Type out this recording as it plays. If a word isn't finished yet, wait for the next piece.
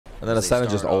And then a 7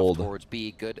 just old.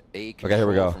 B. Good A okay, here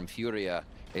we go. From FURIA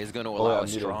is going to allow a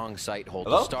strong sight hold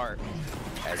to start.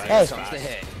 As comes the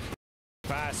hit.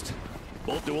 Fast.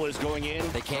 Both duelists going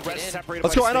in. They can't get in.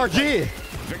 Let's go NRG.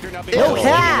 No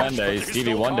cap.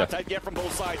 Stevie Wonder. From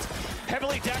both sides.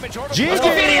 Heavily damaged. GG.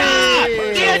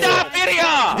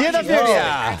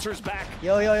 FURIA.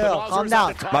 Yo. Calm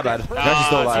down. My bad. NRG's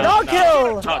still alive. No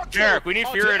kill. Tarik, we need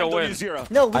FURIA to win.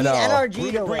 No, we need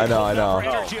NRG to win. I know.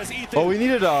 Well, we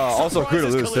needed also crew to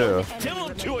lose too.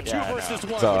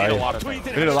 So we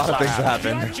need a lot of things to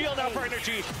happen.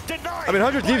 I mean,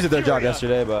 100 Thieves did their job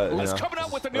yesterday, but you know,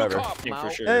 whatever.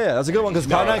 Yeah, that's a good one because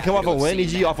Cloud9 come off a win,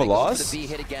 EG off a loss.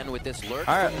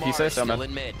 Alright, he says so, man.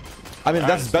 I mean,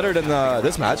 that's better than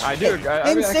this match. I do.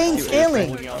 Insane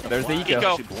scaling. There's the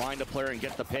eco. Blind a player and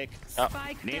get the pick.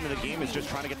 Name of the game is just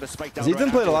trying to get the spike down. Ethan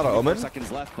played a lot of Omen.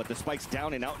 Seconds left, but the spike's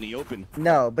down and out in the open.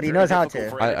 No, but he knows how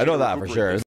to. I know that for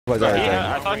sure. I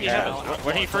thought he had.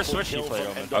 When he first switched, he played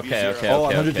Omen. Okay. Oh,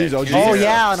 100 Thieves, OG. Oh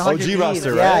yeah, on 100 OG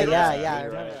roster, right? Yeah, I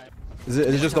remember that. Is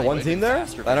it just the one team there?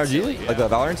 NRG? Like the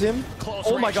Valorant team?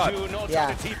 Oh my god.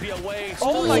 Yeah.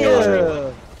 Oh my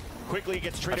god. Quickly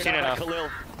gets traded out by Khalil.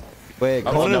 Wait,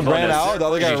 Conan ran out? The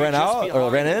other guy ran out? Or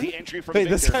ran in? Wait,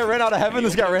 this guy ran out of heaven,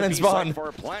 this guy ran in spawn.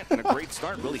 I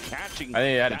think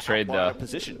he had to trade though.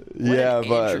 Yeah,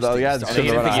 but the guy should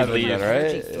have run out of heaven then,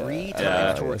 right?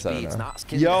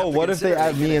 Yeah. Yo, what if they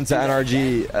add me into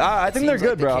NRG? I think they're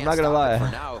good, bro. I'm not gonna lie. For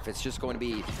now, if it's just going to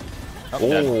be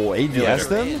oh, ADS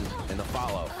them? in the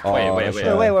follow. Oh,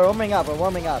 Wait, we're warming up.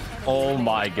 Oh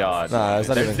my god. Nah, it's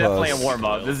not even definitely close. a warm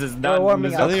up. This is not. We're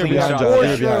warming up. I think you're behind, John. For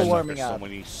You're sure behind. warming There's up. so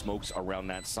many smokes around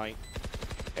that site.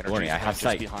 Warning, I have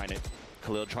sight. Behind it.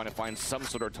 Khalil trying to find some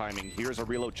sort of timing. Here's a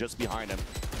reload just behind him.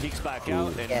 Peeks back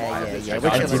out. And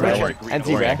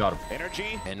Anti-rec.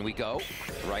 Energy. And we go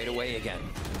right away again.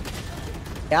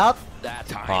 Yep. That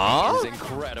time is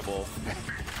incredible.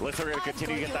 Looks like we're going to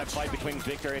continue to get that fight between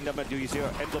Victor and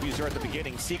NW0 at the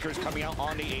beginning. Seekers coming out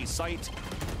on the A site,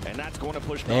 and that's going to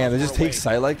push. Damn, they just take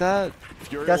sight like that?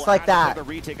 Just like that. The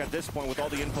retake at this point with all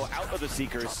the info out of the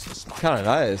Seekers. Kind of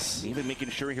nice. Even making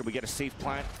sure here we get a safe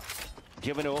plant.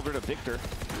 Giving it over to Victor.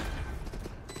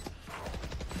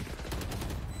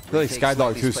 I feel like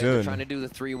Skydog too soon. Trying to do the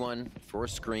 3-1 for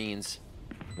screens.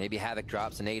 Maybe Havoc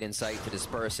drops an 8 in sight to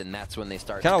disperse, and that's when they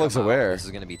start. Kind of looks aware. This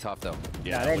is going to be tough, though.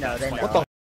 Yeah, they know. What the?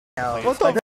 What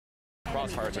the?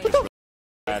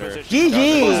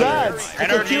 GG! Who's that? It's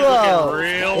a duo.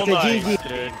 Real nice,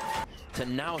 dude. To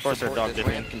now support this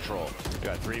ramp control. We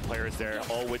got 3 players there,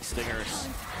 all with stingers.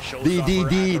 D.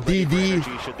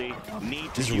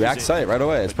 Just react sight right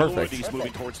away. It's perfect.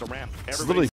 Moving towards the ramp. It's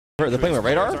literally. They're playing with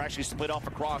radar? They're actually split off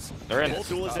across. They're in.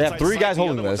 They have 3 guys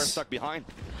holding this. Stuck behind.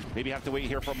 Maybe have to wait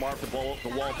here for Marv to blow the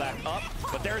wall back up.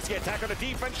 But there's the attack on the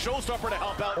defense. Showstopper to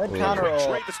help out. Good counter roll.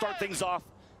 Trade to start things off.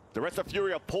 The rest of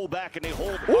FURIA pull back and they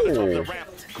hold on the top of the ramp.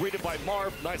 Greeted by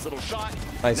Marv. Nice little shot.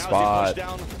 Nice now spot.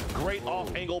 Down. Great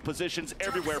off-angle positions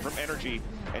everywhere from NRG.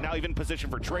 And now even position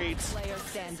for trades.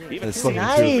 Even it's looking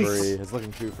nice. too free. It's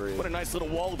looking too free. What a nice little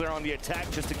wall there on the attack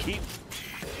just to keep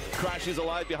Crashes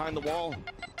alive behind the wall.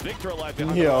 Victor alive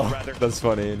behind the wall, rather. That's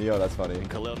funny. Neo, that's funny. And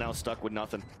Khalil now stuck with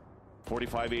nothing.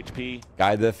 45 HP.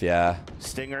 Guide diff, yeah.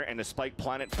 Stinger and the spike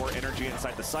planet for energy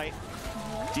inside the site.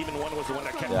 Demon 1 was the one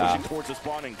that kept pushing towards the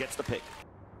spawn and gets the pick.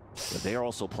 But they are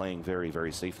also playing very,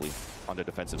 very safely on the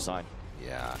defensive side.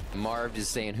 Yeah, Marv is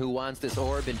saying who wants this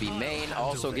orb and be main,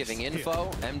 also giving info.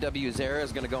 MW Zera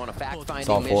is going to go on a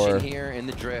fact-finding mission here in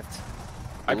the drift.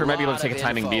 Hyper might be able to take a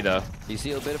timing B though. You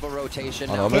see a bit of a rotation.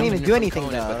 Can't even do anything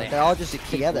though. They're all just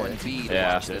together.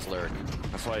 Yeah.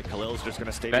 That's why Khalil's just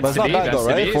gonna stay. But it's not bad though,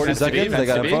 right? 40 seconds, they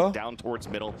got info. Down towards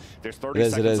middle. There's 30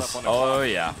 seconds up on the clock. Oh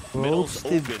yeah. Middle's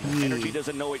open. Energy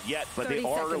doesn't know it yet, but they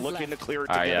are looking to clear it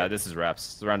together. Yeah, this is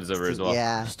wraps. The round is over as well.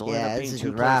 Yeah, this is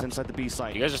a wrap. Inside the B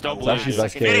site. You guys just don't believe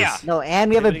it. No, and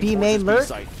we have a B main lurk.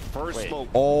 First smoke.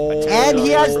 Oh, and he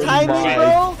has timing,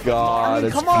 bro. God,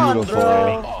 it's beautiful.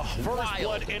 Bro. First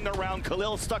blood in the round.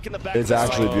 Khalil stuck in the back. It's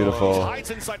actually beautiful.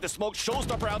 Hides inside the smoke.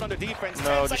 Showstopper out on the defense.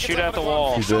 No, just shoot at the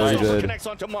wall. He did. Connects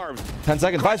onto Marv. 10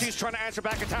 seconds. He's trying to answer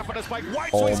back and tap on his spike.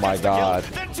 Oh my God.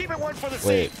 Then team it works for the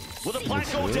save. Will the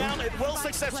plant go down? It will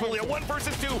successfully. A 1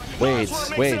 versus 2. Wait.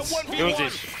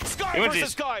 Sky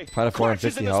versus Sky. Planet 4 and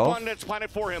 50 health.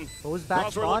 Planet for him. Who's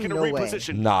back spawn? No way.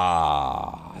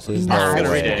 Nah. So he's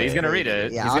gonna read it. He's gonna read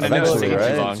it. Yeah, he's gonna know it's taking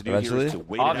too long. Eventually.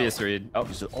 Obvious read. Oh,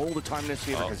 he's all the time in his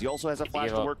favor because he also has a flash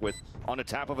to work with on the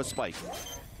tap of a spike.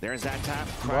 There's that tap.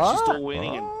 Crash is still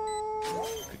waiting and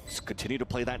continue to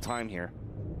play that time here.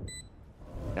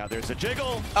 Now there's a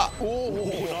jiggle.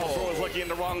 Nosler was looking in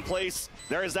the wrong place.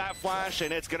 There's that flash,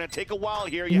 and it's going to take a while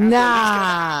here. You have to at least get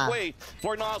halfway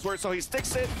for Nosler, so he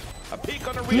sticks it. A peek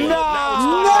on the reload.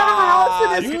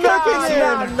 Now it's They've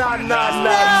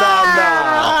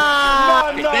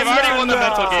already won the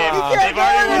mental game. They've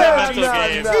already won the mental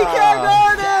game. He can't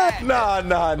guard it!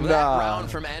 That round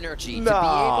from NRG to be able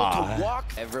to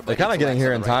walk. They're kind of getting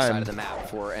here in time. Of the map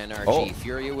for NRG.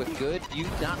 FURIA with good,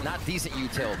 not decent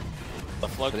util. The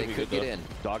flood they could get in.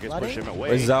 Dog is pushing away.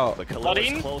 Where's out? The Khalil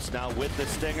is close now with the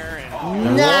stinger.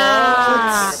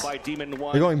 By Demon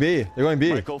 1. They're going B. They're going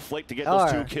B. Michael Flake to get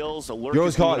those 2 kills.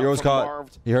 Yo's caught.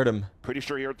 He heard him. Pretty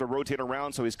sure he heard the rotate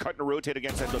around, so he's cutting to rotate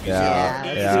against NWZ.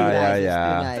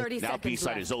 Yeah. Now B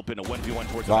side is open. A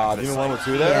 1v1 towards the Wow, Demon 1 with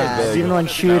 2 there. Yeah, Demon 1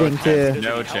 shooting too.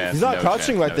 No chance. He's not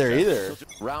crouching right there either.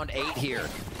 Round 8 here.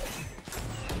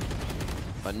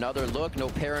 Another look, no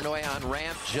paranoia on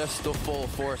ramp, just the full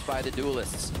force by the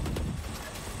duelists.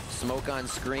 Smoke on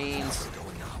screens.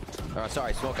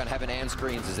 Sorry, smoke on heaven and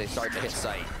screens as they start to hit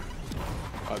sight.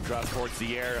 Drop towards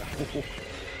the air.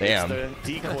 Damn. It's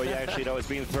the decoy actually that was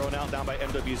being thrown out down by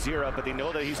MW0, but they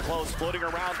know that he's close, floating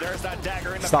around. There's that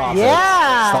dagger in the Stop face. it.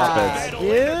 Yeah. Stop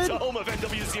it. Dude. Home of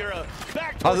MW0.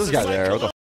 Back How's this guy there?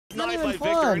 What the Not by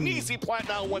Victor. An easy plant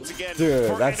now once again.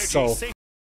 Dude, that's so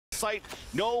sight.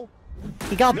 No.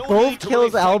 He got both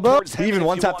kills elbow. He even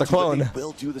one-tapped the clone.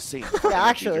 Will do the same. Yeah,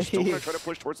 actually. Still gonna try to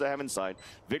push towards the heaven side.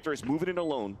 Victor is moving in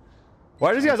alone.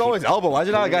 Why does he guys always elbow? Why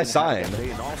did not a guy sign?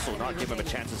 And also not give him a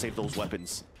chance to save those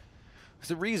weapons. It's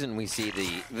the reason we see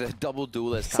the double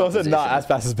duelist. So is it not as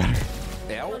fast as better?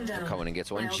 Conan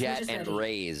gets one. Jet and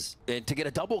Raze to get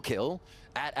a double kill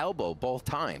at elbow both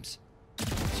times.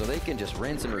 So they can just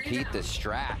rinse and repeat this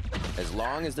strat as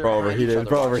long as they're overheated.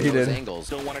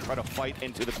 Still want to try to fight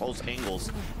into the close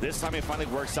angles. This time it finally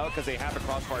works out because they have the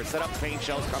crossbar set up. Pain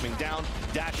shells coming down.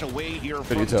 Dash away here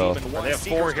from Demon 1. They have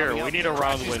 4 here. We need a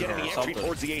round win or something.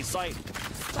 Towards the A site.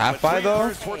 Half by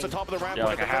though? Towards the top of the ramp, yeah,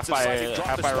 like a half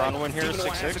by round win here.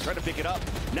 6-6. Trying to pick it up.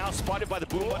 Now spotted by the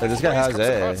boom. Yeah, this guy has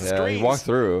A. Yeah, he walked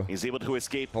through. He's able to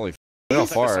escape. Holy how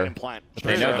far?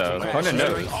 They know though. Conan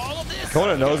knows.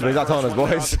 Conan knows, but he's not telling his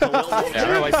boys.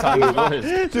 Yeah, like telling his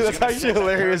boys. Dude, that's actually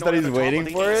hilarious that he's waiting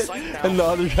for it, and the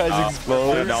other guys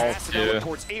explode.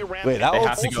 Wait, that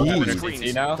was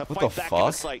VCT now? What the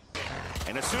fuck?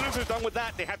 And as soon as they're done with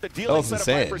that, they have to deal that was with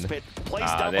insane. Look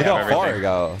how far it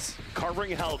goes.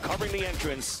 Covering hell, covering the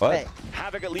entrance. What?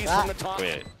 Havoc at least from the top.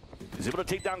 He's able to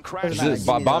take down Crash.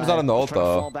 Bomb's not on the ult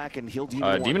though. Demon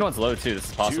 1's low too. This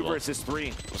is possible. 2 versus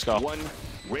 3. Let's go. One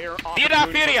rare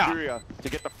opportunity for FURIA to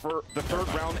get the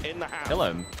 3rd round in the half. Kill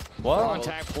him. What?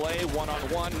 Contact play,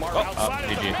 1-on-1 Marv outside.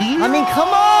 I mean, come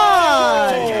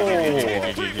on!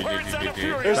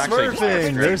 They're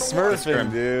smurfing. They're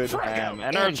smurfing, dude.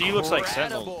 NRG looks like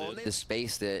Sentinel. The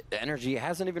space that NRG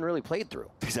hasn't even really played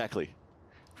through. Exactly.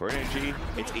 For NRG,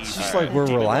 it's easy. It's just like we're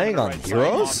relying on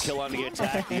heroes? Kill on the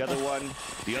attack. The other one,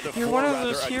 You're one of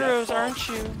those heroes, aren't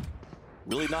you?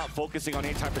 Really not focusing on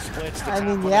any type of splits. I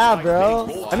mean, yeah,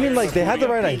 bro. I mean, like, they had the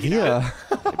right idea.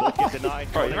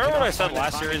 Bro, you remember what I said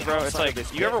last series, bro? It's like,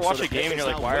 you ever watch a game and you're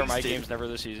like, why are my games never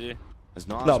this easy?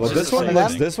 No, but this one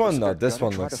looks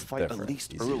different.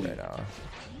 Easy right now.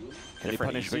 Can they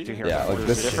punish Victor here? Yeah, like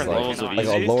this is like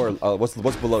a lower.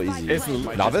 What's below easy? It's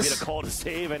novice.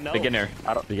 Beginner.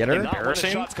 Beginner.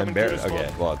 Embarrassing.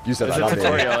 Okay. Well, you said that. It's a Not me.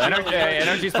 tutorial.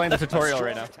 NRG's playing the tutorial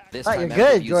right now. Oh, you're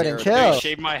good, Jordan. Chill.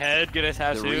 Shave my head, get a The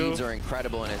tattoo. reads are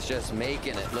incredible, and it's just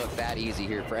making it look that easy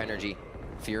here for NRG.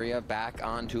 FURIA back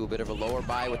onto a bit of a lower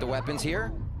buy with the weapons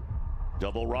here.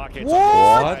 Double rockets.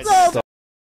 What the?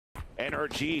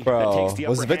 NRG. Bro,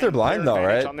 was Victor blind though,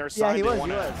 right? Yeah, he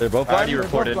was. They're both I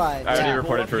blind. already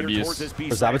reported for abuse.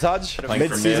 For sabotage? Playing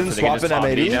for Mid-season, mid, so they swapping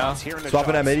can just M80? now.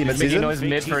 Swapping M80 Making mid-season? noise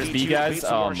mid for his B guys.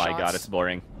 Oh my god, it's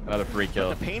boring. Another free kill.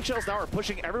 The pain shells now are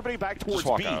pushing everybody back towards Just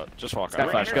walk B. out. Just walk Right,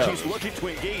 out. Flash, go. She's looking to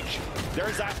engage.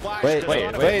 There's that flash. Wait.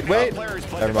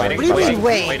 Never mind. What do you mean,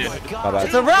 wait? My bad.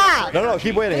 It's a wrap! No,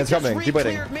 keep waiting. It's coming. Keep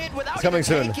waiting. It's coming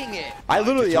soon. I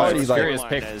literally already Furious like.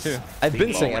 pick too. I've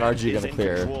been saying NRG gonna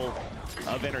clear.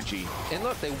 Of energy. And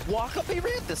look, they walk up a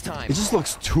ramp this time. It just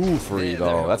looks too free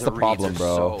though. That's the problem,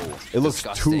 bro. It looks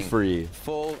too free.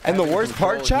 And the worst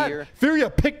part, chat,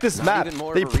 FURIA picked this map.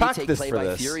 They practiced for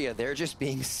this. FURIA, they're just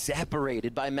being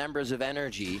separated by members of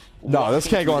NRG. No, this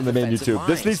can't go on the main YouTube.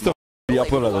 This needs to be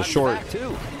uploaded as a short.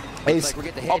 Ace,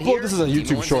 upload this as a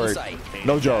YouTube short.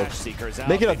 No joke.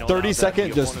 Make it a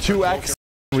 30-second, just 2x.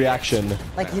 reaction.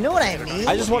 Like, you know what I mean?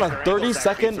 I just want a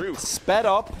 30-second sped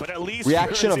up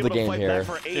reaction of the game here.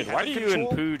 Dude, why do you and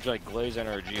Pooj like glaze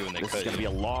NRG when they cut you?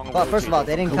 Well, first of all,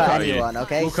 they didn't cut anyone,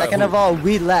 okay? Second of all,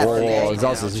 we left. Oh,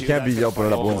 Zelsus, you can't be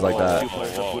opening up wounds like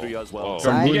that.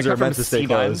 Some wounds are meant to stay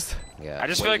closed. Yeah, I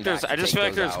just feel like there's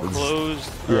closed.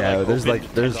 Yeah, there's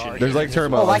like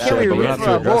turmoil. Oh, why can't we don't root have for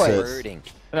to our address boys? it.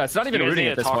 No, it's not even rooting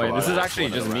at this point. This is actually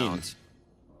just mean.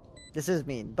 This is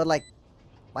mean, but like,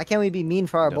 why can't we be mean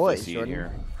for our boys, Jordan?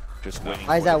 Just winning.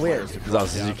 Why is that weird?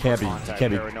 Zelsus, you can't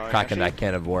be cracking that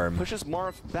can of worm. Pushes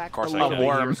Marv back Of a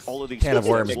worms. Can of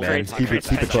worms, man. Keep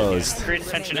it closed. Create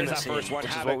tension in the scene, which is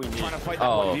what we need.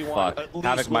 Oh fuck.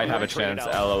 Havoc might have a chance.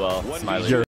 LOL. Smiley.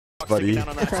 You're buddy.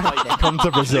 Come to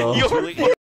Brazil.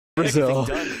 Brazil.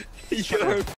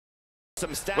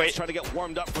 Some stats trying to get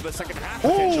warmed up for the second half.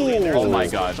 Oh my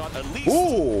god.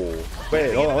 Ooh.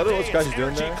 Wait, hold on. What are those guys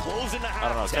doing there? I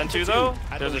don't know. 10-2 though?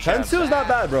 10-2 is not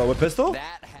bad, bro. With pistol?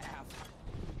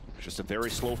 Just a very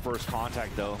slow first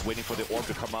contact though, waiting for the orb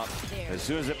to come up. As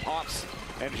soon as it pops,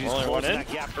 NRG's closing that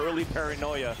gap. Early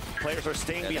paranoia. Players are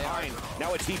staying behind.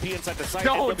 Now a TP inside the site.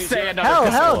 Don't say another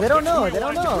Hell, they don't know. They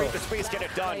don't know. The space, get it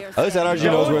done. At least NRG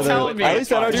knows where they're. At least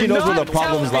NRG knows where the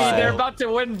problems lie. They're about to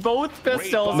win both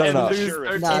pistols No, and no.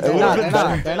 lose Nah, 13.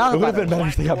 they're not. It would have been better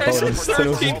if they got bonus instead of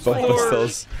losing both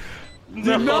pistols.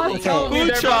 Do not tell me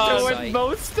they're about to win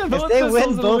most of those If they win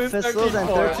pistols both and lose pistols and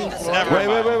 13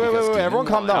 13-4. Wait. Everyone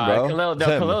calm down, bro.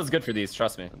 Khalil is good for these,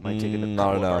 trust me. No.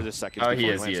 Oh, he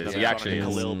is. He actually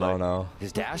is. No.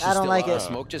 His dash I don't like it.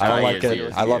 Smoke just I don't died. like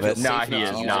it. I love it. Nah, he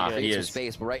is. Nah, he Use is.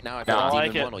 space, but right now I Nah. think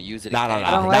like Demon it. One will use it.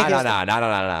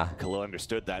 Nah. Khalil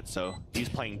understood that, so he's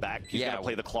playing back. He's gonna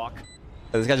play the clock.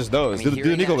 This guy just knows. Do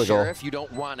the Nico wiggle. Sheriff, you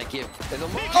don't want to give.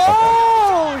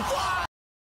 Oh!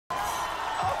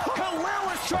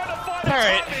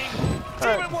 Alright.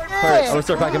 I'm gonna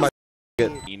start packing my.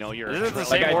 You know you're. Isn't it the Like,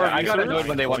 same orb? I got annoyed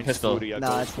when they won pistol.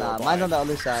 No, it's not. Mine's on the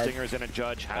other side. Stingers in a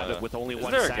judge. Havoc with only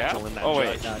one there a gap? satchel in that Oh,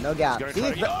 wait. judge. No gap. He's See?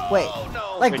 gonna try to Wait.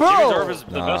 Like, Wait, Jimmy's orb bro! is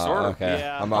the best orb. Okay.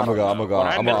 Yeah. I'm gonna go. When I'm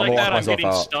I'm in gonna like walk that, I'm myself getting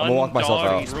out. stunned, I'm gonna walk myself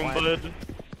dog, out. Roombud.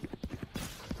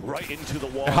 Right into the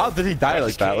wall. How did he die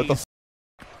like that? What the?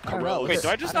 I don't know. Wait, do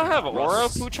I just not have aura,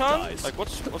 Puchan? Like,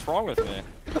 what's wrong with me?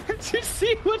 Did you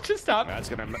see what just happened? That's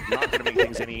not gonna make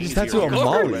things any He's easier. tattooed a for the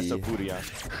Molly. rest of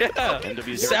FURIA. Yeah.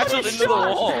 NW's Satchel into the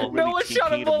wall. No one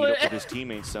shot a key to meet bullet. up with his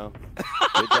teammates, so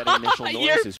with that initial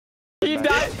noise is He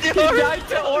died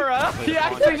to aura. He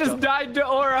actually just died to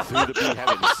aura. through the blue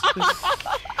heavens.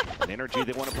 An NRG,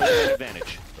 they want to play that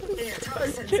advantage.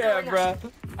 Yeah, bro.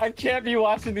 I can't be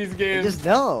watching these You games. just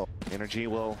know. NRG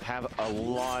will have a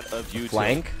lot of utility.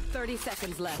 Flank. 30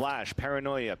 seconds left. Flash,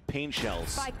 paranoia, pain shells,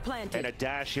 Spike planted. and a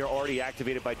dash here already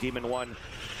activated by Demon One.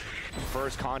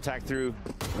 First contact through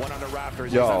one on the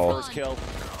rafters. Yo. Is that first kill.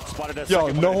 Spotted a Yo,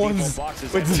 second no one in one's. default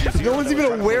boxes. Wait, NRG no one's they're even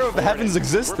trying to aware push of forward Heaven's and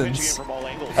we're pinching it existence. from all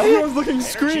angles. Everyone's looking NRG,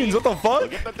 screens. What the fuck?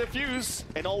 Look at the diffuse,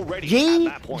 and already at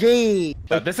that point. G.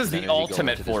 This is the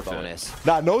ultimate forfeit.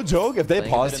 Nah, no joke. If they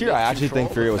paused here, I actually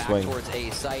think FURIA would swing. Towards A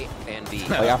site and B.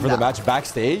 Like after the match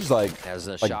backstage, like As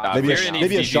a like shot. maybe Furia a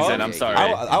needs DG's shove. in, I'm sorry.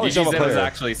 I would shove a DG's in is player.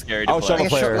 actually scary I to would shove play. a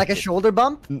player. Like a shoulder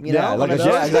bump? You Yeah, know? like one of yeah,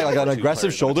 those? exactly, like an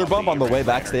aggressive shoulder bump on the way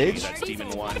backstage. That's Demon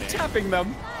One. and Tapping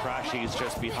them. Crashy's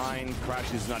just behind.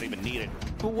 Crashy's not even needed.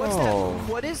 But what's Oh. that?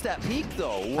 What is that peak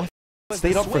though? What was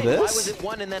Stayed the up for swing? Why this? was it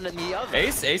one and then the other?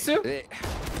 Asu? It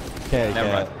Can't.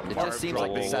 it just seems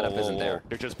like the setup isn't there.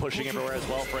 They're just pushing everywhere as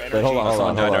well for NRG. Wait, hold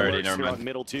on. Already, never mind.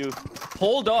 Middle two.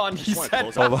 Hold on, he Just wanna said.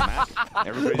 close out the map.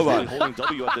 Everybody's Hold on. really holding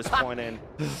W at this point, and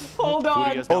Hold on.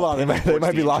 Furia's Hold now on, they might towards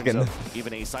be the locking. entrance of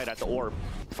even a side at the orb.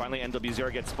 Finally,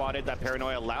 NW0 gets spotted. That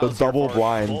paranoia allows The here double for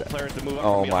blind. both players to move up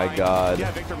Oh from my behind. god.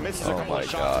 Yeah, Victor misses a Oh couple my of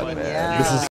shots, god, but man. Yeah.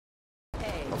 This is.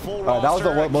 a full That was the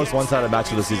roster most one-sided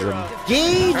match of the season.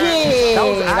 GG! That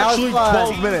was actually fun.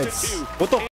 12 minutes. What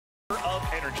the? of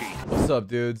energy. What's up,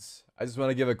 dudes? I just want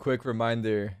to give a quick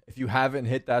reminder. If you haven't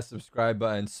hit that subscribe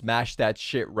button, smash that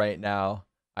shit right now.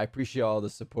 I appreciate all the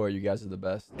support. You guys are the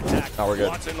best. Now we're good.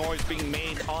 Lots of noise being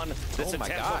made on this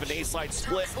attempt of an A-side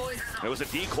split. There was a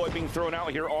decoy being thrown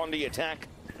out here on the attack.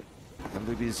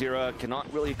 MVB0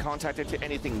 cannot really contact it to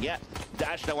anything yet.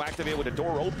 Dash now activated with a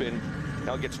door open.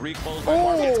 Now it gets reclosed by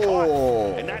Mark, gets caught.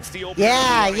 And that's the open.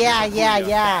 Yeah. Cool.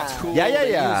 Yeah. They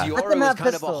use Let Yoru them as have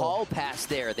kind of a pistol. hall pass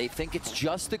there. They think it's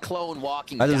just the clone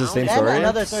walking That down. is the same Then story.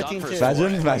 another Suffers 13-2. Imagine, Oh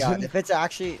my imagine. God, if it's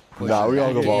actually... Nah, we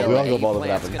all go ball. We all go ball if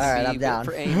it A-plant's happens. gonna Alright, see I'm down.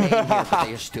 for A main here, but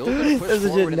they are still going to push There's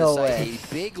legit forward in no the site. way.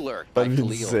 A big lurk by That'd be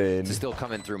Khalil insane. to still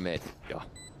come in through mid. Yeah.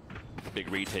 Big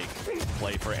retake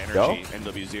play for Go. energy.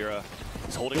 NW0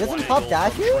 He doesn't pop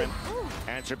dash here?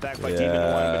 Answered back by Demon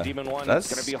 1, but Demon 1 is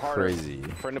going to be harder crazy.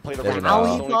 for him to play the Yeah, right how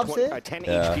now. he pops it? 10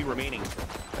 HP remaining.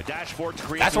 A dash forward to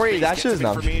create That's where he dashes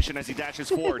now. Information as he dashes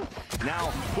forward.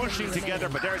 Now pushing together,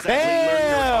 but there's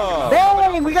that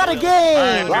Bang! We got a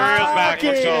game! Back.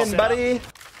 Let's go. buddy.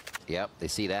 Yep, they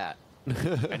see that.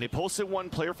 And they posted one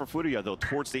player for FURIA though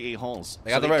towards the A holes. They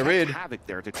got the right read. Havoc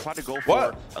there to try to go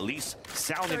for at least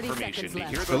sound information. They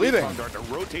hear the leaving. Dart that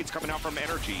rotates coming out from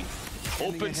NRG.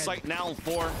 Open sight now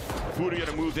for FURIA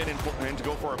to move in and to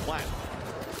go for a plant.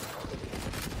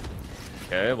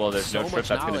 Okay, well, there's no trip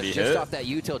that's going to be hit. Off that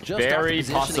util, just Very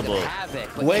possible.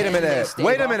 Havoc, Wait a minute.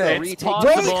 Wait a minute. It's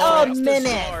possible. Wait a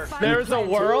minute. There's a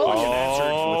world?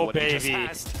 Oh, baby.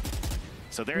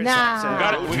 So there's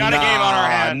Nah. We got a game on our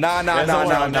hands. Nah. There's a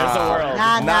world.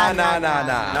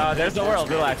 Nah. No, there's a world.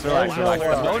 Relax. The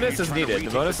bonus is needed.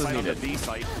 The bonus is needed.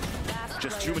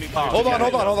 Just too many. Hold on.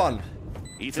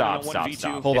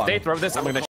 Stop. Hold on. If they throw this, I'm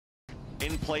gonna.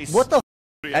 In place. What the?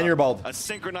 And you're bald. A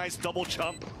synchronized double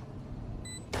jump.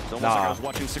 It's almost like I was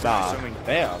watching synchronized swimming.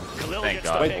 Damn. Khalil Thank gets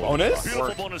God. the Wait, pick. bonus?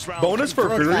 Beautiful bonus round. Bonus for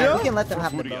We FURIA? can let them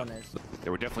have the bonus.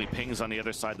 There were definitely pings on the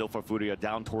other side though for FURIA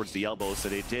down towards the elbow, so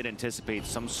they did anticipate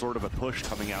some sort of a push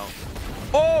coming out.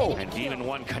 Oh! And Demon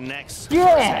 1 connects.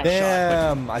 Yeah!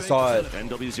 Damn, I saw it.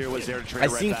 NW0 was there to trade I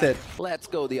seen that. it. Let's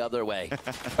go the other way.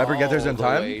 Viper get theirs in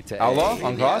time. Outlaw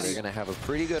on cross. They're gonna have a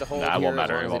pretty good hold Nah, it here won't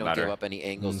matter, as it long as won't they don't give matter. up any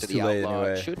angles It's to too the late outlaw.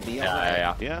 anyway. It should be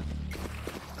alright. Yeah.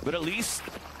 But at least,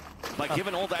 like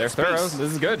given all that They're space, thorough. This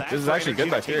is good. that This is for actually good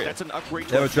energy by to take, FURIA. That's an upgrade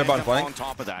They have a to trip on Phantom flank. on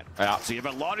top of that. Yeah. So you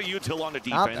have a lot of util on the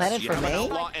Not defense. planted You for have an me?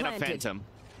 outlaw and a phantom.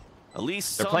 At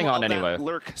least They're some playing on of that anyway.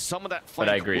 lurk, some of that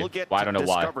flank I agree. will get Well, I don't know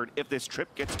why. discovered if this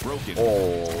trip gets broken.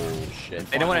 Oh,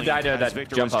 shit. They don't want to die to As that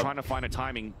Victor jump was up. trying to find a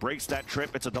timing, breaks that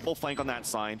trip. It's a double flank on that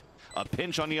side. A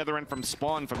pinch on the other end from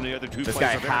Spawn from the other two This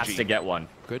players guy of has energy. to get one.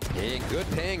 Good ping, good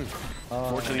ping.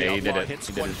 Fortunately, Yeah, he did Outlaw it. hits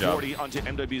He did his job. 140 onto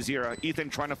MW0. Ethan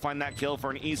trying to find that kill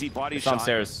for an easy body It's shot.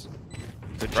 downstairs.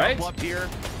 The jump Right? up here,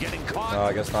 getting caught. No,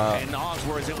 I guess not. And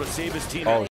Oswald is able to save his team.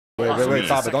 Oh, wait,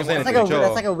 stop it. Don't say That's anything. like a Chill. weird kill.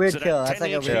 That's like a weird Yeah, kill. that's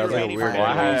a weird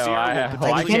Why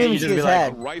Like, you can't even see his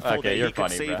head. Okay, you're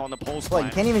funny, bro. What,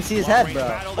 you can't even see his head,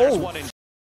 bro. Oh.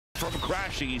 From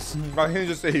Crashies. Why can't you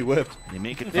just say he whipped? They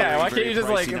make it Yeah, very, why can't very you just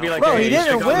like pricey be now. like, Bro, hey, he didn't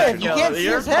check out that whip. You kill. can't see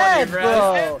You're his funny, head,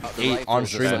 bro. bro. Eight on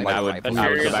stream, I would. like, I would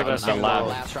weird. go back on the lab.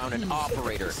 Last round, an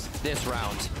operator this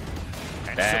round.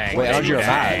 Dang. Wait, NRG are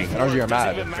mad. NRG are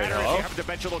mad.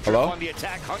 Hello?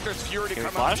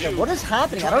 Yeah, what is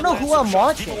happening? I don't know who I'm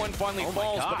watching.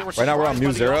 Right now we're on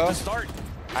Mu Zero.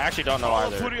 I actually don't know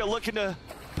either. FURIA looking to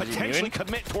potentially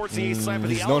commit towards the ace side for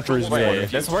the He's known for his Wait,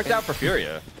 this worked out for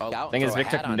FURIA. Thing is, Vic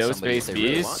took no space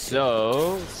B,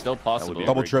 so still possible.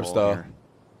 Double trips though.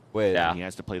 Wait. Yeah. He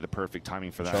has to play the perfect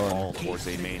timing for that Showing. ball towards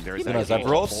a main. There's You know, that Zephyr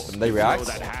rolls, and they react.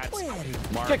 Oh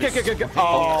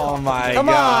Oh my Come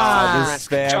god, on. this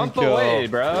spam Jump kill. away, We'll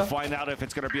bro. find out if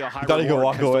it's going to be a high Thought he could reward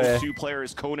walk because away. those two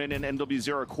players, Conan and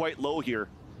NW0, are quite low here.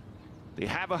 They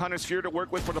have a Hunter Sphere to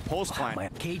work with for the post climb.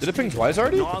 Did it ping twice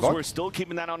already? Nas, Fuck. we're still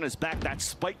keeping that on his back. That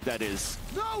spike, that is.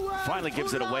 Finally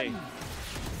gives it away.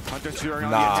 Hunter Sphere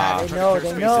on Nah. the attack. They know, trying to they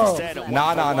clear space know. instead at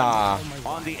Nah. 1-for-1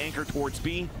 On the anchor towards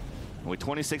B. With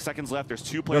 26 seconds left, there's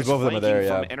two players both of them are flanking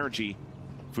there, from NRG.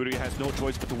 FURIA has no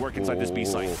choice but to work inside this B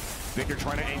site. Victor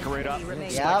trying to anchor it up.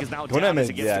 Spike is now Don't down have as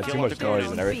he gets yeah, the too kill much onto noise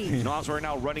Conan. and everything. Nas are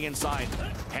now running inside.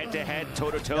 Head to head,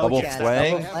 toe to toe. Double Yeah,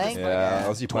 flank. double flank. Yeah,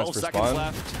 let's see 12 plans for seconds spawn.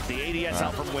 left. The ADS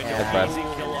out from window. Yeah. That's Easy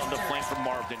kill on the flank from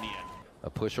Marv in the end. A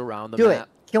push around the Do it. map.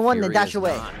 Kill one, then FURIA dash is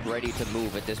away. not ready to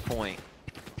move at this point.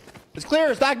 It's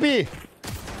clear. Stack B.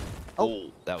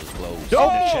 Oh, that was close. Yo,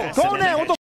 chest and Conan, then what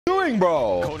the f doing,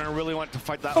 bro? Conan really wanted to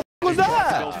fight that. What was He wants to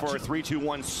that? go for a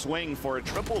 3-2-1 swing for a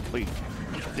triple pleat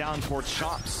down towards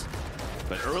shops.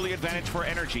 But early advantage for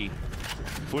energy.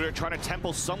 FURIA trying to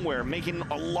temple somewhere, making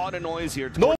a lot of noise here.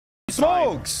 No towards the side.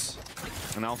 smokes.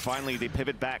 And now finally they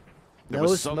pivot back. There No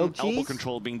was some smoke elbow cheese?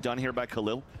 control being done here by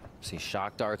Khalil. See,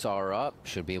 shock darts are up.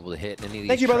 Should be able to hit any of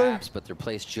Thank these you, brother. traps, but they're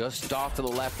placed just off to the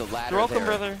left of the ladder. You're welcome, there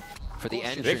brother. For the Vic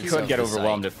entrance could of get the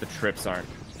overwhelmed site. if the trips aren't.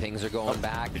 Pings are going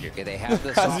back. Okay, they have the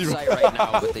As soft he site right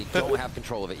now, but they don't have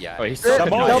control of it yet. Oh, he's still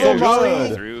Double controlling.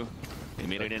 molly. Through. They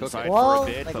made it inside Well, for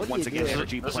a bit, like, but what do once you again, do?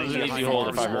 energy This playing is an easy behind hold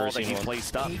Marv's if I've ever wall that seen he one.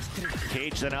 placed up.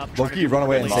 Cage then up. Low key, run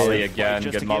away and Molly save. again.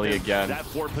 Just Good to molly give him again. That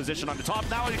forward position on the top.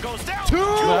 Now it goes down. Two.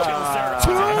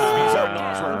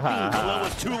 Khalil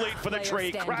was too late for the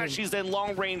trade. Crashes in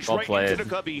long range Well right played. into the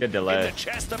cubby. Good delay. In the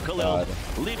chest of Khalil,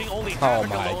 leaving only Oh Havoc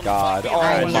my alone. god. Fight Oh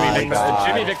behind my Jimmy god.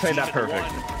 Jimmy Vic played that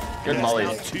perfect. Good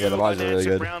mollies. Yeah, the mollies are really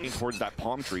good. Towards that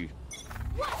palm tree.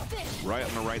 Right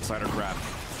on the right side of crap.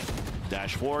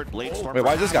 Dash forward, late storm. Wait,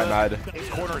 why is this guy mad?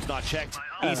 Corner is not checked.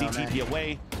 Easy TP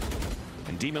away.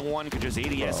 And Demon 1 could just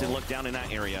ADS and look down in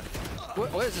that area.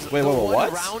 What is this? Wait,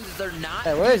 what? Rounds they're not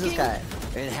Hey, where is this guy?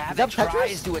 and Havoc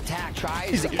tries to attack,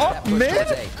 tries to get up that push mid?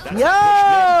 towards A. Yo!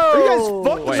 Are you guys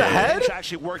fucked Wait. ahead?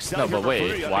 Actually works out No, here but for wait,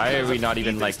 FURIA why because are we of not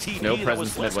even, Ethan's like, TP no that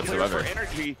presence was mid less clear for whatsoever?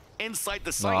 NRG inside the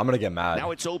No, site. I'm gonna get mad.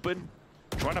 Now it's open.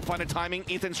 Trying to find a timing.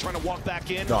 Ethan's trying to walk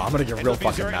back in. No, I'm gonna get And real Luffy's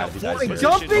fucking already mad out if he full dies. position.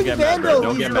 Jumping Don't get mad, bro. Vandal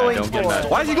Don't he's get mad. going Don't get for. mad.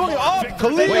 Why is he going up?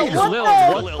 Khalid! Wait, What Lil,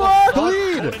 the what? fuck?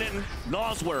 Khalid!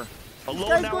 Noswer alone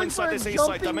guy's now going inside for a this A site.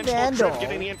 jumping Dimensional Vandal. Trip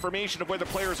getting the information of where the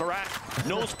players are at.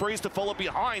 No sprays to follow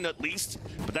behind at least,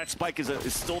 but that spike is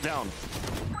still down.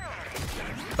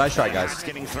 Nice try, guys. It's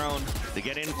getting thrown. They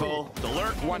get info. The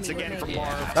lurk once again from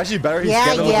Marv. Actually, better he's Yeah,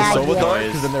 getting yeah, with the Sova yeah. Dart,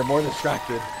 because then they're more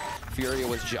distracted. FURIA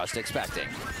was just expecting.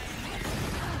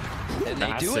 And they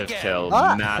do Massive again. kill,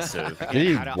 Ah. massive. Did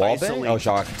he How to wallbang? isolate Oh,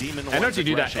 shock. Demon NRG One's do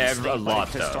that aggression, a stay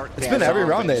lot, to though. start It's the been every offense,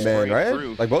 round they made, straight right?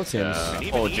 through. Like both teams.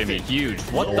 Oh, Jimmy, huge.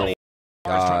 What the? Trying to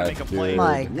God, make a play. dude.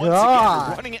 My Once God.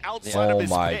 again, running outside Oh of his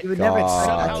my pit. You would never God.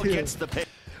 Somehow too. gets the pick.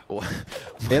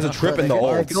 He has a trip in the They're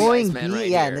ult. going Man B, right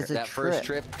yeah, here. and it's a that first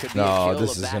trip. trip could be No, a kill,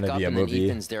 this is back gonna up, be a and then movie.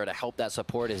 Ethan's there to help that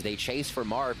support as they chase for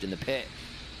Marv in the pit.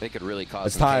 They could really cause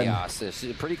It's some time. chaos.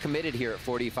 They're pretty committed here at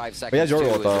 45 seconds. He has your too,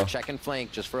 ult, as they're though. checking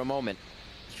flank just for a moment.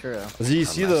 True. Does he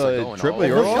see Unless they're the going triple all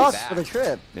Euro the way ult? Shots back. for the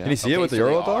trip. Can he see it with the so Euro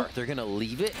they ult, though? are. They're gonna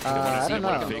leave it. They're I gonna see don't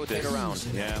what know. can rotate around.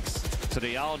 Yeah. So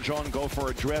the Aldron go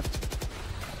for a drift.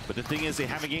 But the thing is, they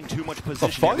haven't gained too much position.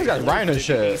 fuck? These guys Ryan and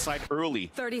shit. Side early.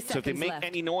 30 So if they seconds make left.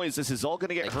 any noise, this is all going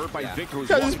to get heard by Victor. Who's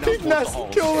Guys, walking peek down nest,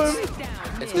 towards the kill halls. him.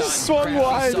 It's He done. swung Crafty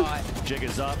wide. saw it. Jig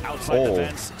is up outside Oh. the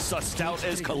fence. Sussed out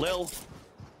is Khalil.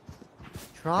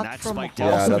 Drop That's from spiked home.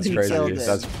 Yeah, that's He crazy. killed it.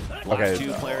 That's Last two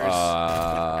okay. players.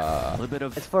 A little bit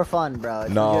of It's for fun, bro.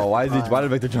 It's No, legit why for did fun.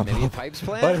 Victor jump Maybe a off? pipes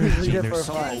Why plan? did It's Victor legit for There's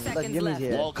fun. some Like, seconds Jimmy's left.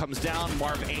 here. wall comes down.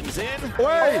 Marv aims in.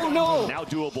 Wait! Oh, no. Now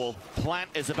doable.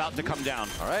 Plant is about to come down.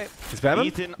 All right. Spam him?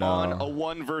 Ethan No. on a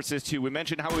 1 versus 2. We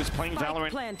mentioned how he was playing Spike Valorant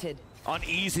planted. on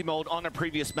easy mode on a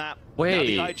previous map.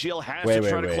 Wait. Now the IGL has Wait, to wait,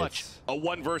 try to wait. clutch a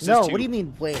 1 versus 2. No, what do you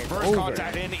mean? Wait, it's First over.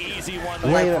 contact in, easy one.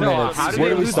 Wait a No, minute. how did Where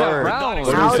they do we lose that start? round?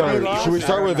 Where do How we did they start? lose Should we that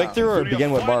start with round? Victor or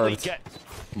begin with Finally Marv? get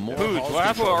More Who's- pulse what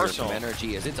happened with control Arsenal? from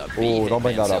NRG as it's a Ooh, beat don't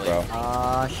bring in that up, bro. Vancillion.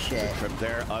 Ah, shit. Trip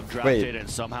there, updrafted, Wait. and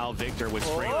somehow Victor was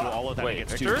spraying through all of that. Wait, He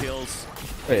gets Victor? 2 kills.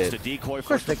 Wait. It's the decoy, course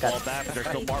forced to Vic got fall back, but there's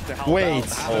still Marv to help Wait. out.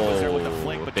 Havoc was there with the Oh,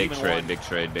 flank, but big Demon trade, One big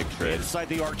trade, big trade. inside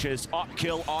the arches. Up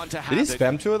kill onto Did he Havoc.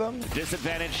 spam 2 of them?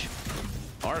 Disadvantage.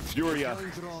 Our FURIA.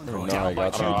 No, Down I by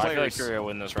got 2 you. I feel like players. FURIA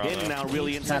win this round. In though. now,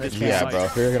 really inside this Yeah, site. bro.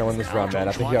 If you're gonna win this round, man,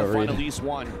 I think you Trying gotta to find read. at least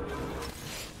one.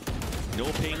 No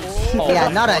pings. Yeah,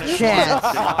 not a chance.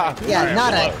 Yeah,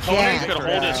 not a He's chance. gonna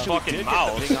hold his bro. fucking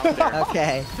mouth.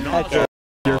 Okay.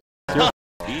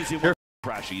 Easy one.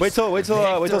 Crashies. Wait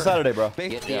till Saturday, bro.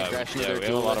 Get the Yeah, aggression yeah, of we their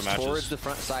have a lot of duelists matches. towards the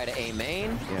front side of A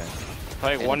main.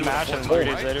 Play one match and 3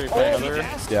 days later we play another.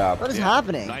 Yeah. What is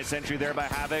happening? Nice entry there by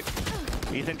Havoc.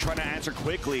 Ethan trying to answer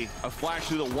quickly. A flash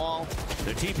through the wall.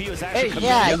 The TP was actually coming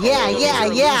Yeah, in.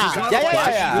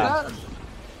 yeah.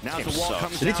 Now the wall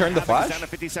comes Did he down. turn the Havoc's flash? down to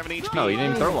 57 HP. No, he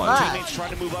didn't throw one. Ah. Teammates trying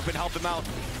to move up and help him out.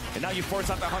 And now you force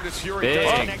out the 100's Fury. Big,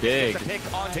 Does connect, big. gets the pick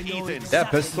onto Ethan. Yeah,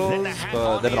 pistols, Then the but hand they've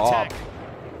on been the op. attack.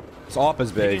 His op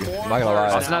is big. I'm not gonna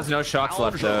lie. Austin has no shocks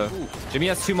left though. Jimmy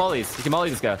has 2 mollies. He can molly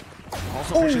this guy.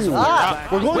 Also pushes Ooh. forward. Ah.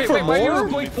 We're going for more?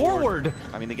 going forward.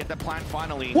 I mean, they get the plan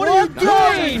finally. What are you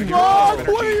doing, bro?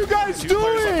 Energy. What are you guys 2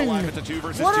 players left doing? alive. It's a 2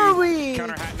 versus What 2. are we?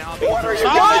 Counter hat now. What are you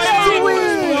What guys are we?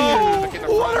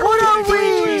 doing? What are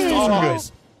we?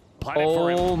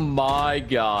 Oh my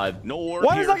god. No word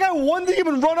Why here. does that guy one to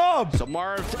even run up? So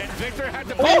Marv and Victor had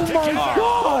to Oh pull my together.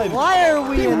 god! Why are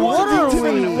we in? What are He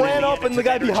we? ran up and the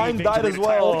guy behind died as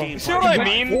well. See what I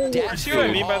mean? See what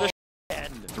I mean by this?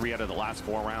 3 out of the last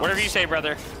 4 rounds. Whatever you say,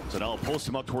 brother. So now post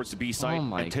him up towards the B side, Oh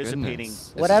my anticipating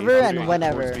goodness. the Whatever stage and moving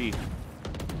whenever. towards B.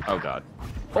 Oh god.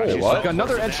 Wait, what?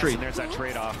 Another entry. And there's that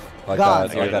trade-off. Like God.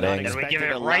 that, like that ang. And we give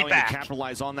it right back.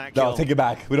 Capitalize on that No, kill. take it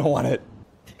back. We don't want it.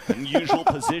 Unusual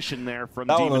position there from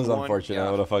That Demon one was 1.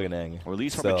 unfortunate. What a fucking ang. Or at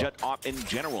least from So, a jet op in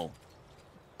general.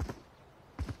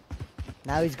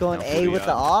 Now he's going Now A with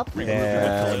the FURIA. op.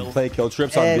 and play kill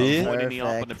trips on And- B. Avoiding the op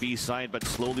on the Perfect. B side, but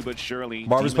slowly but surely.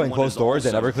 Marv was Demon playing 1 close is doors. They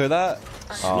also never clear that. Oh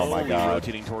my slowly god.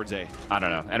 rotating towards A. I don't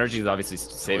know. Energy is obviously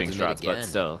saving Towards mid shots, but again.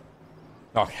 still.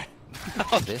 Okay.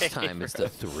 This time it's the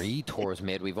 3 towards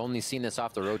mid. We've only seen this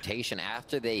off the rotation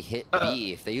after they hit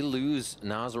B. If they lose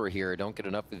Noswer here, don't get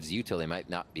enough of Zutil, they might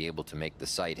not be able to make the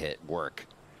side hit work.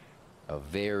 A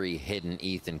very hidden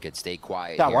Ethan could stay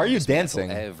quiet. Yeah, here why are and you dismantle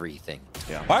dancing? Everything.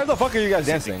 Yeah. Why the fuck are you guys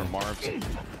Dancing dancing? from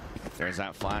Marv. There's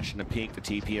that flash in the peak, the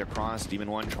TP across.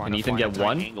 Demon 1 trying to Can find Ethan get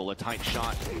one? angle, a tight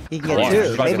shot. He can get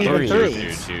two, maybe even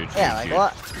three. Yeah, like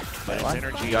what? But it's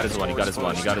energy. He got his one. He got his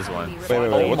one. He got his one. Wait.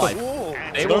 Oh my.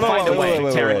 They will find a way.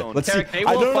 Tarik, Let's see. they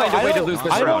will find a way to lose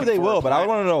this I know round. they will, but I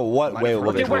want to know what way will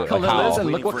Look they at where do it. Like Khalil is how?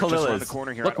 and look what Khalil is.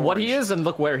 Look what he is and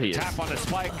look where he is. Tap on the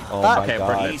spike. Oh my Okay,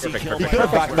 god. perfect. You could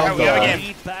have backed up We have a though.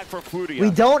 game. Back for FURIA. We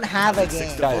don't have a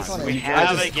game. Guys, We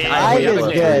have a game. I is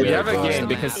good. We have a game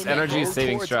because NRG is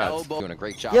saving strats. Doing a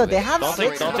great job. Yo, they have Don't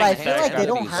 6, take but I feel that. like they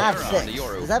don't have 6.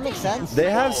 Does that make sense? They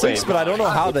have 6, but I don't know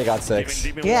how they got 6.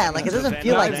 Yeah, like it doesn't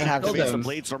feel like they have Some 6.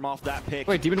 blades from off that pick.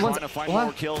 Wait, Demon One's Trying to find what?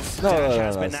 more kills. No,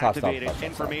 Has been stop. activated.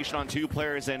 Information on 2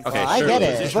 players and Okay, I get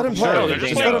it. Just let him No, play. they're Just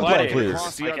just let him play, playing.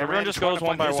 please. Like, everyone just goes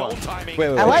one by one. Wait.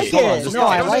 I like hold on, it. just No,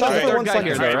 I stop like for it. 1 second.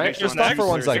 Here, though, right? Just stop for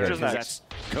 1 second. Next.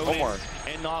 One more.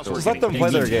 Just let them play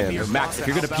their game. Max, if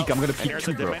you're gonna peek, I'm gonna peek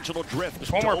too, bro.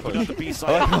 Just one more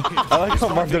I like how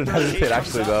Mark didn't hesitate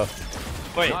actually though.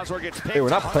 Wait, Hey, we're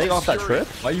not playing off that trip?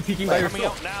 why are you peeking by Coming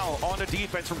yourself? out now on the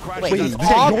defense from Crash. Wait, That's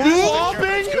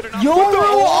opping?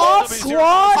 Yoru off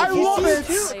squad? I love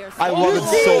it. I love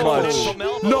it so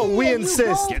much. No, we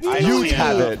insist. You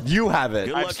have it. You have it.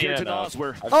 Good luck here to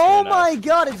Noswer. Oh my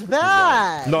god, it's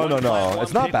bad. No.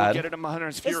 It's not bad.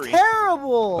 It's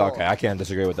terrible. Okay, I can't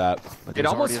disagree with that. It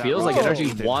almost feels like Bro.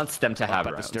 NRG wants them to have Up at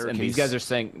the rounds, and staircase. these guys are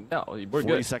saying, no, we're 40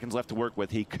 good. seconds left to work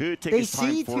with. He could take They his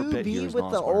time see for a bit. 2B Here's with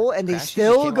the Noswer. ult and they Crash just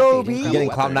still came go off the B. incredible Getting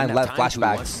weapon. Cloud9 left Enough time to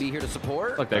flashbacks. be here to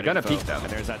support. Look, they're gonna peek them.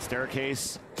 And there's that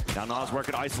staircase. Now Noswer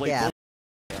can isolate. Yeah.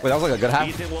 Wait, that was like a good half.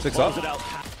 Ethan will 6 close up. it out.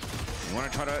 You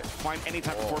want to try to find any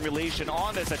type of formulation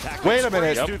on this attack. Wait a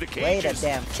minute. Sprays through the Wait a cages.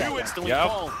 damn 2 second. instantly Yep.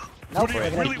 fall. Nope, FURIA we're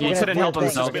gonna- really we're wants gonna to couldn't do help the thing.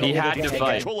 himself. He had to take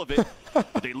fight. control of it.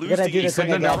 They lose Gonna the do the East thing side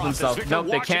again. now. Help themselves. Victor Nope,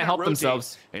 they watching can't it help rotate,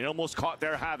 themselves. and almost caught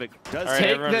their havoc. Does All right, Take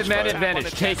everyone the just man tap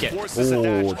advantage. Take it.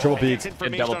 Ooh, triple peek.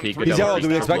 Good double peek, good He's double yellow. peek. Do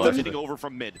we expect him? Sitting over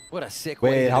from mid. What a sick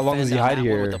Wait, way to how long does he defend hide that one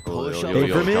here? with the push up.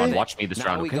 Wait for me? John, watch me this Now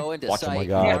round, we okay? go into Watch him, sight. my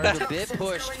God. There's a bit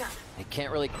pushed. They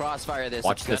can't really crossfire this.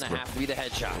 Watch It's this, gonna bro. have to be the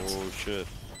headshots. Oh shit.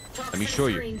 Let me show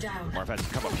you. Marv has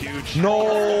come up huge.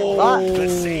 No. The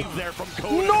save there from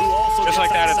Conan, who also Just like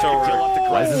gets that, it's second over. kill up the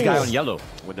Why is this guy Crash. on yellow?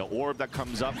 With the orb that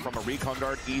comes up from a recon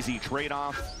dart, easy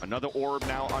trade-off. Another orb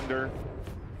now under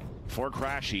for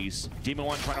Crashies. Demon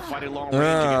 1 trying to fight a long range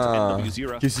against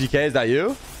NW0. QCK, is that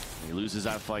you? He loses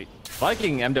that fight.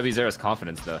 Liking MW0's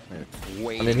confidence though.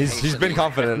 I mean, he's been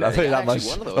confident. I'll tell you that much.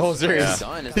 Oh, serious.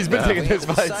 He's been taking his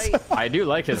fights. I do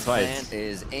like his fights. Plant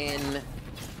is in.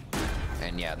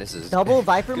 And yeah, this is Double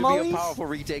Viper could be mollies? a powerful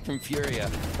retake from FURIA.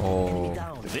 Oh.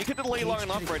 They could delay long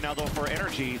enough right now, though, for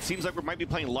NRG. It seems like we might be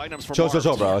playing lineups for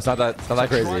Chill, bro. It's not that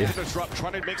crazy. Trying to disrupt,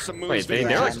 trying to make some moves. Wait, they're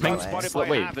Yeah, like no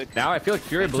way. wait. Now I feel like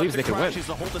FURIA believes they can win. Crashies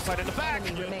to hold the side in the back.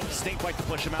 Snake bite to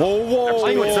push him out. Whoa.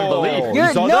 playing with some belief. You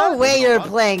You're saw no that? way you're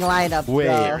playing lineup, Wait.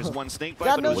 bro. There's one snake bite,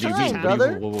 Got but no it was shine, just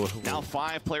brother. now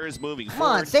 5 players moving Come on,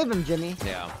 forward. save him, Jimmy.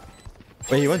 Yeah.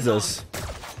 Wait, he wins this.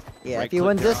 Yeah, Right if he click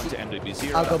wins there this, onto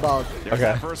NW0. I'll go bald. There's Okay.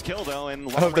 that first kill, though, and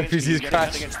I hope the long range, PCs he's getting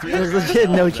crash. against 3 There's others. legit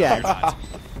no chance.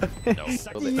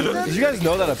 Did you guys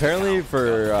know that apparently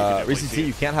for VCT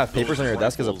you can't have papers on your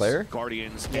desk as a player?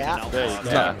 Guardians, Yeah.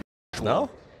 Yeah. No?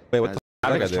 Wait, what the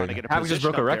Havoc fuck? Havoc just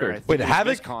broke a record. Wait,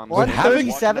 Havoc? What,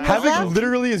 137 is that? Havoc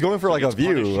literally is going for like a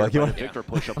view. Like you want Victor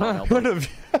push up on you want elbow. a view?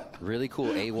 Really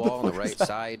cool A-wall on the right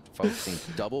side, focusing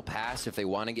double pass if they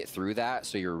want to get through that.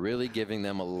 So you're really giving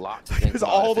them a lot to think He's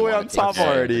about all if the they way wanna on take top that.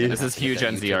 already. This is huge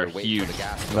NZR, huge.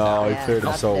 No, he Yeah, cleared him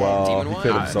not so bad. well. Demon He one.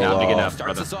 cleared him so Now big well. enough,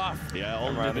 Starts brother. us off. Yeah,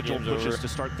 all Never mind, the individual game's pushes over. to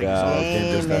start things Yeah, off.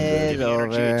 game just Game ended. is Give the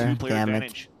energy, over. two-player Damn it.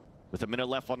 advantage. With a minute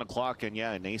left on the clock, and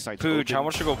yeah, an A-side. Pooch, how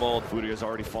much to go bold? FURIA's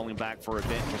already falling back for a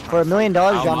bit. just For trying $1 million,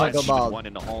 How John will much? go to bald. one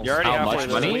in the halls. You're already How halfway much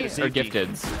to money the or safety.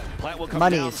 gifteds? Plant will come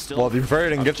Monies. down still. Well, do you prefer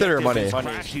it in gifted or money?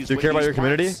 Crashies Do you with care about these your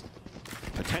community? plants.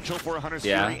 Potential for a Hunter's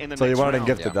Yeah. Fury in the So you next want it in round.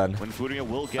 gifted then? When FURIA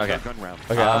will get Okay. their gun round.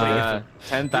 Okay, I'm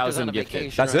 10,000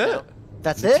 gifted. That's it?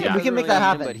 That's it? Yeah. We can make that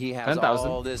happen. But he has 10,000.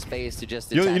 all this space to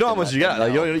just You attack know how and much let you get? them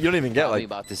Like know. you don't even get Probably like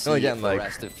about to you're see only if getting the like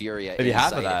rest of FURIA maybe in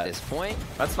half of sight that. At this point,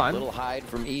 That's fine. little hide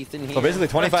from Ethan here. so basically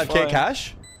 25k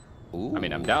cash. Ooh. I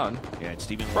mean, I'm down. Yeah, it's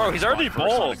Steven. Bro, he's already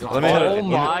bold. Let me hit Oh it.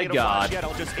 my god. Wait.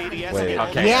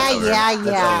 Okay. Yeah, it's over. yeah, It's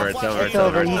yeah. over, it's over, It's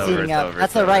over. He's it's over, eating it's up. over, That's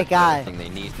it's the over. right guy. Everything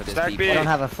they need for this Stack deep B. I don't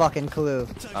have a fucking clue.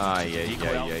 Yeah.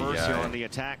 First here on the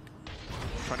attack.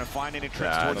 Trying to find any tricks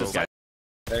Nah, towards those the guys.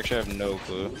 I actually have no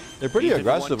clue. They're pretty Ethan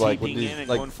aggressive, one like with TPing these in and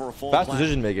like going for a full fast plant.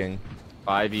 decision making.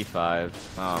 5v5.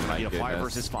 Oh my Need a 5 goodness.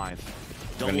 versus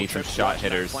 5. Gonna need some shot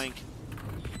hitters. But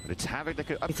it's Havoc that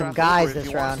could Need some updraft guys over if this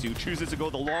he wants round. to. Chooses to go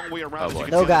the long way around. Oh, boy.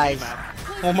 No guys.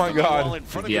 Oh my god.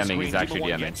 DMing, he's actually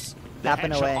DMing.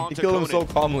 Tapping away. He killed him so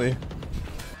calmly.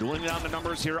 Dueling down the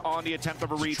numbers here on the attempt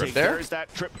of a retake. There's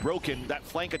that trip broken, that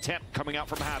flank attempt coming out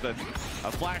from Havoc.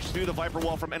 A flash through the Viper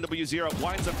wall from NW0,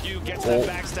 blinds a few, gets that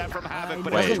backstab from Havoc,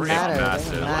 but doesn't matter.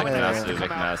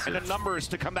 Massive. and the numbers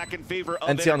to come back in favor of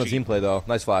NC on the NRG. team play though.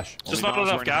 Nice flash. Just not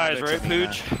enough guys, right,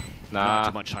 Pooch?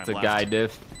 Nah, it's a guy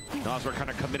diff. Nas were kind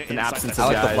of committed An inside absence that of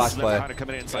I like the site. flash play. Kind of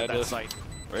committed inside that site.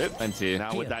 NC.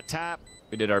 Now with that tap,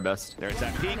 We did our best. there's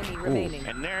that peek,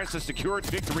 and there's a secured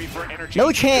victory for NRG.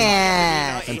 No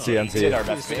chance. NC. Did our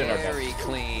best. We did our best. Very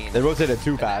clean. They rotated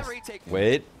too fast.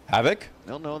 Wait, Havoc?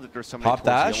 They'll know that there's somebody Pop towards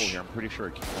dash? yellow here. I'm pretty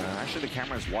sure. Actually, the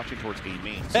camera is watching towards A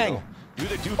main. So Bang. they'll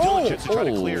do the due diligence to try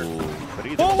to clear. But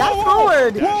either That's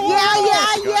forward. Victor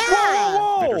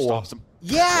Yeah. stops him.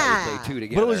 Yeah. They two But it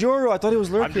together. was Yoru. I thought he was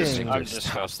lurking. I'm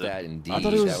disgusted. That indeed. I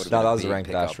thought he was. would've No, been that a was a big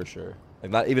ranked dash pickup. for sure. Like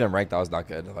not even in ranked, that was not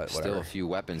good. But Still whatever. a few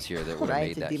weapons here that would have Right,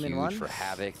 made to that Demon huge One. for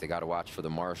Havoc. They got to watch for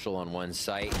the Marshal on one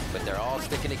site, but they're all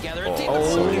sticking together.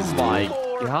 Oh my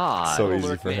god. So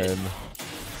easy for him.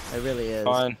 It really is.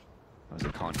 Fine. That was a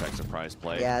contact surprise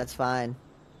play. Yeah, it's fine.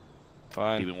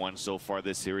 Fine. Even one so far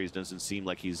this series doesn't seem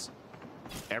like he's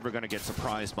ever going to get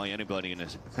surprised by anybody in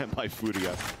his by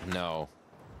FURIA. No.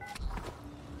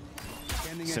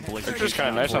 Simple They're just kind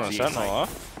of nice on the Sentinel,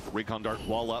 huh? Recon dart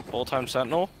wall up. Full-time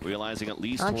Sentinel. Realizing at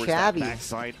least Not towards shabby. that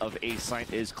backside of A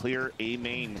site is clear. A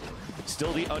main.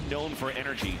 Still the unknown for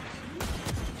NRG.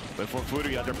 But for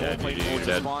FURIA, they're both playing towards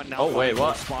the spawn. Now Oh, wait,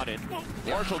 what? Spotted.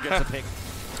 Marshall gets a pick,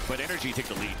 but NRG take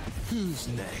the lead. Who's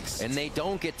next? And they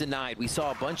don't get denied. We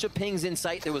saw a bunch of pings in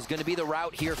sight. There was going to be the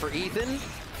route here for Ethan.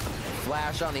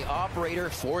 Flash on the operator,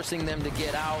 forcing them to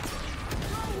get out.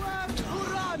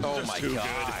 Oh my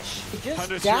gosh. Just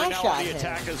Hunter's dash now on at the him.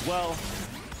 attack as well.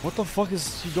 What the fuck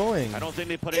is he doing? I don't think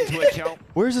they put into account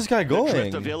Where's this guy the drift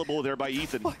going? available there by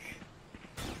Ethan.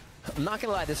 I'm not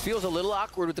gonna lie, this feels a little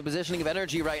awkward with the positioning of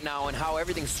NRG right now and how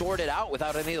everything's sorted out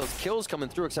without any of those kills coming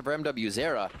through except for MW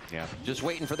Zera. Yeah. Just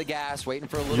waiting for the gas, waiting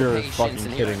for a little You're patience, fucking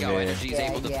and here we kidding go. me. NRG's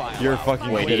able to file You're out.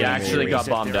 fucking Wait, kidding he me. actually got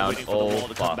bombed down. Waiting for the wall Oh,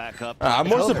 to come fuck. back up. I'm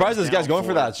more surprised this guy's Down going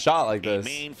for that shot like A this.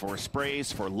 main for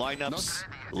sprays, for lineups.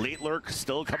 Late lurk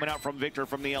still coming out from Victor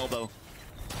from the elbow.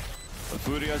 But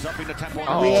FURIA's upping the tempo.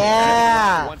 Oh,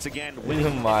 yeah. Once again, Oh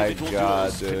my individual God,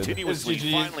 duels dude. continuously, It's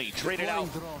GG. finally traded out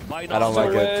by I don't like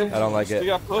it. I don't like We it.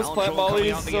 got post plant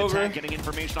volleys. It's over. Getting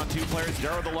information on two players.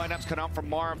 There are the lineups cut out from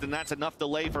Marv, then that's enough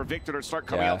delay for Victor to start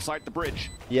coming Yeah. outside the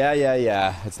bridge.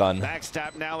 Yeah. It's done.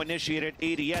 Backstab now initiated.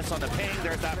 ADS on the ping.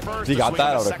 There's that first. If he The got swing that, on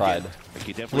I the would've cried. second. Like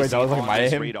you definitely Wait, that was see like on my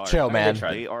this aim? radar. Chill, man.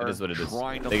 They are It is what it is.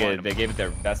 trying to They find gave it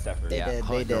their best effort. Yeah, did, they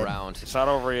hunting did. around. It's not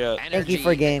over yet. Thank you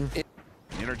for game.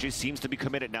 NRG seems to be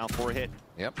committed now for a hit.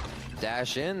 Yep.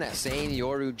 Dash in, that same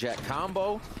Yoru jet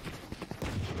combo.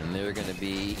 And they're going to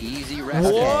be easy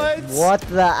rested. What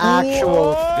the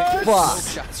actual Victor's fuck?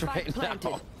 smoke shots right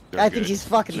now. I think he's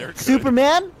fucking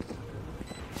Superman.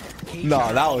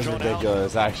 No, that was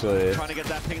ridiculous, actually. Trying to get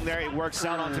that ping there. It works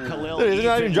out onto Khalil. Dude, he's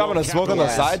not even dropping a smoke on the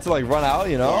capitalize. side to like run out,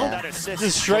 you know? That assist Just from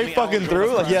straight the fucking Aljo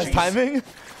through, like he has Crunchies. timing.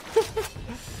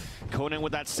 Conan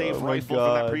with that save Oh my rifle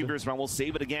from that God. previous round will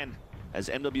save it again, as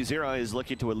MW0 is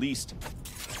looking to at least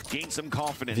gain some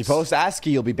confidence. If you post ASCII,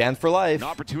 you'll be banned for life. An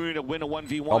opportunity to win a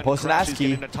 1v1. Don't post an Crashes ASCII.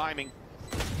 get into timing.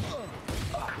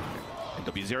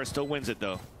 MW0 still wins it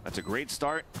though. That's a great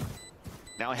start.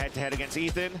 Now head-to-head against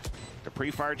Ethan. The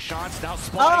pre-fired shots now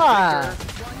spawning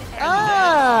Victor.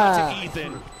 And then to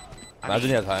Ethan. Imagine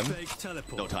he had time.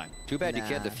 No time. Too bad you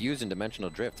can't defuse in Dimensional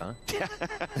Drift, huh?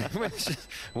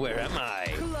 Where am I?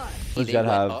 Does They Jet went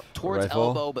have up a towards rifle?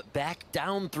 elbow, but back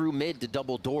down through mid to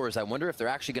double doors. I wonder if they're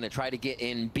actually going to try to get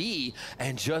in B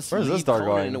and just Where's this leave dart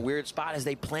Conan going? in a weird spot as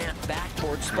they plant back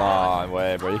towards Come spawn. on,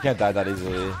 way, bro. You can't die that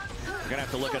easily. We're gonna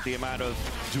have to look at the amount of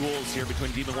duels here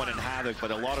between Demon 1 and Havoc,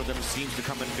 but a lot of them seems to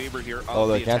come in favor here of Oh,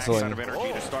 they're the attack canceling. side of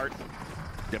NRG to start.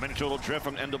 Dimensional drift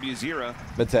from NW0.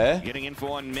 Mete? Getting info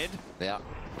on mid. Yeah.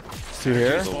 Two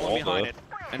here? Just following behind it.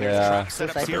 And there's Yeah. trap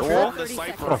setups here Cypher. from the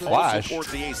Cypher. What a flash.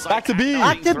 Towards the A site. Back to B.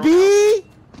 Back to B.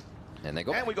 And they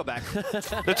go. And we go back.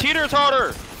 The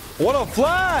teeter-totter. What a As they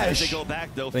flash! go back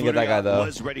though, Didn't get that FURIA guy, though.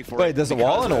 was ready for Wait, it does the because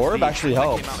wall and of orb the actually that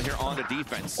help? came out here on the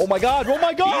defense. Oh my god, oh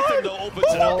my Ethan god! though opens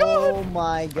it up. Oh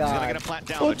my He's gonna get a god. plant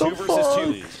down. What The 2 the versus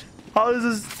 2. How does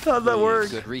this, how does that work?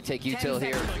 Good retake util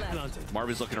here. Marv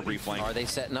is looking to reflank. Are they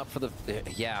setting up for the...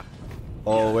 yeah.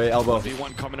 Oh wait, elbow.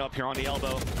 V1 coming up here on the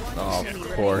elbow. Oh,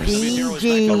 of course.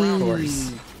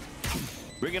 BG.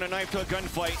 Bringing a knife to a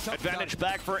gunfight. Advantage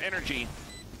back for NRG.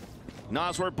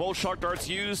 Nosworth, both shark darts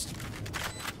used.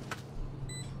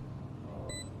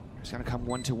 He's gonna come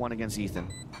 1-1 against Ethan.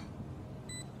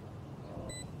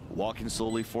 Walking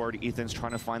slowly forward. Ethan's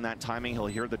trying to find that timing. He'll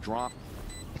hear the drop.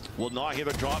 will not hear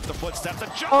the drop, the footsteps, the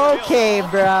jump. Okay,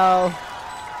 bro.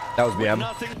 That was BM.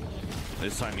 Nothing.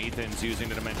 This time Ethan's using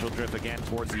the dimensional drift again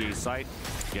towards the A site,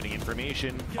 getting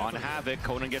information on Havoc.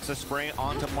 Conan gets a spray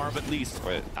onto Marv at least.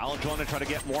 Alan to try to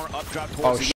get more updraft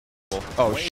towards the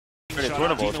Oh, shit. It's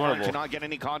winnable, cannot get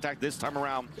any contact this time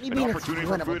around. You An mean opportunity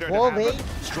for FURIA to 12-8?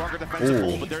 have a stronger defensive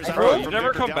hold, but there's that Bro, run you from never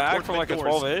Victor come down back towards from like a mid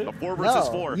doors. 12-8? A 4 versus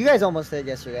No, 4. you guys almost did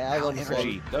yesterday. I almost did.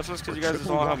 NRG. That's just because you guys just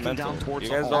Triple don't have walking down mental. towards You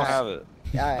the guys hole. don't have it.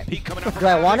 Alright. Peek coming out from Do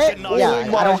I want it? Havoc, Yeah,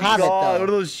 and I don't have it What are though.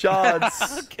 those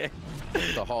shots? Okay.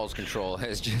 The Hall's control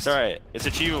has just It's alright. It's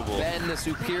achievable. been the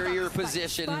superior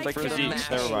position Like for the physique. match.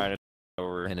 Never mind. It's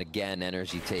over. And again,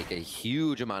 NRG take a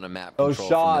huge amount of map Those control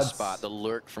from shots. the spot. The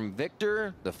lurk from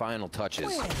Victor, the final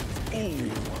touches.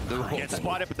 Gets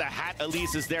spotted, but the hat at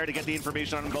least is there to get the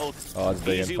information on them both. Oh, that's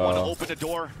big Easy info. one to open the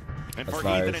door. And That's for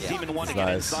nice. Ethan and Demon 1 to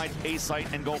That's get nice. inside A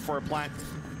site and go for a plant.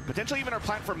 Potentially even a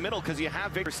plant from middle because you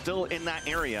have Victor still in that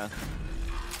area.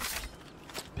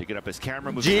 Picking up his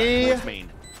camera, moving back towards main.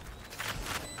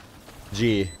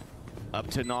 G. Up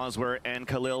to Noswer and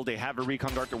Khalil. They have a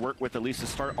recon guard to work with at least to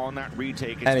start on that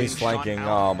retake. It's And he's being shot flanking.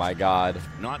 out. Oh my god.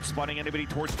 Not spotting anybody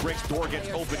towards bricks. Door gets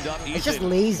opened up. It's just Ethan,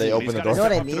 lazy. They open he's the gotta door. You know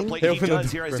step what I up to the mean? plate. They He open the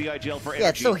does here as door. CIGL for Yeah,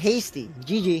 it's so energy. hasty.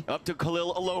 GG. Up to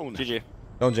Khalil alone. GG.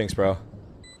 Don't jinx, bro.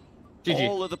 GG.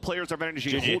 All of the players of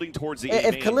energy GG. holding towards the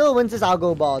If main. Khalil wins this, I'll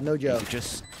go ball. No joke.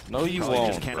 Just No, you probably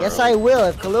won't. just can't Yes, early. I will.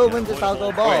 If Khalil wins this, I'll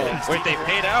go ball. Wait, they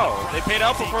paid out. They paid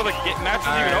out before the match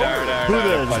was even over. Who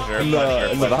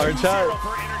did? In the Valorant chat? Zero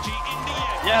for energy in the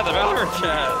end. Yeah, the Valorant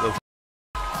chat.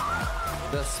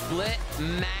 The split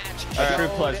match. All right. showed True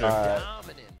pleasure.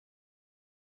 dominance.